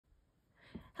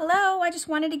Hello, I just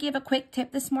wanted to give a quick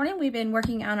tip this morning. We've been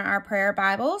working on our prayer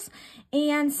Bibles,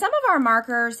 and some of our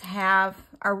markers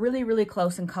are really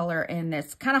close in color, and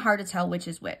it's kind of hard to tell which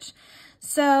is which.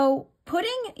 So putting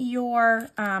your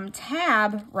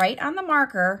tab right on the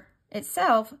marker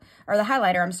itself, or the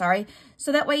highlighter, I'm sorry,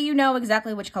 so that way you know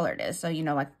exactly which color it is. So you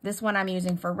know, like this one I'm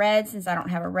using for red since I don't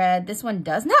have a red. This one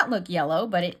does not look yellow,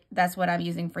 but that's what I'm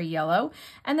using for yellow.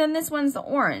 And then this one's the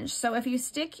orange. So if you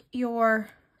stick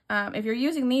your if you're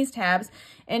using these tabs,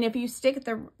 and if you stick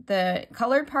the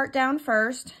colored part down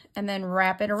first and then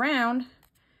wrap it around,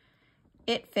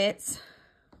 it fits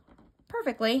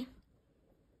perfectly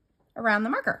around the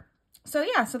marker. So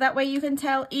yeah, so that way you can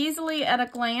tell easily at a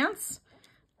glance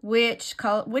which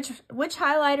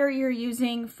highlighter you're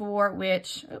using for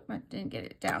which. Oh, I didn't get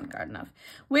it down good enough.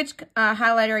 Which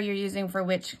highlighter you're using for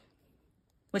which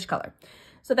color.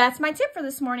 So that's my tip for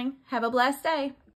this morning. Have a blessed day.